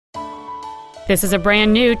This is a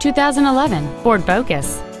brand new 2011 Ford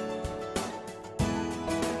Focus.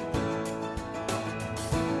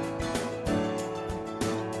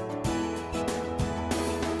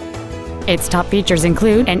 Its top features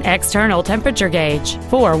include an external temperature gauge,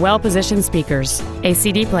 4 well-positioned speakers, a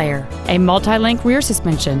CD player, a multi-link rear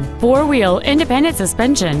suspension, 4-wheel independent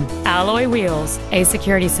suspension, alloy wheels, a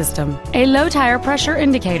security system, a low tire pressure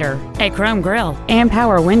indicator, a chrome grille, and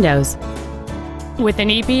power windows. With an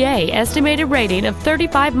EPA estimated rating of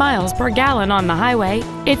 35 miles per gallon on the highway,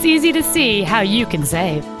 it's easy to see how you can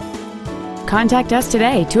save. Contact us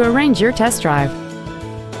today to arrange your test drive.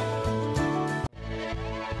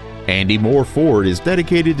 Andy Mohr Ford is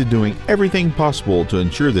dedicated to doing everything possible to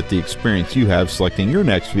ensure that the experience you have selecting your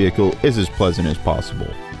next vehicle is as pleasant as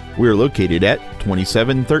possible. We are located at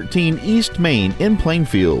 2713 East Main in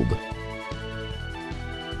Plainfield.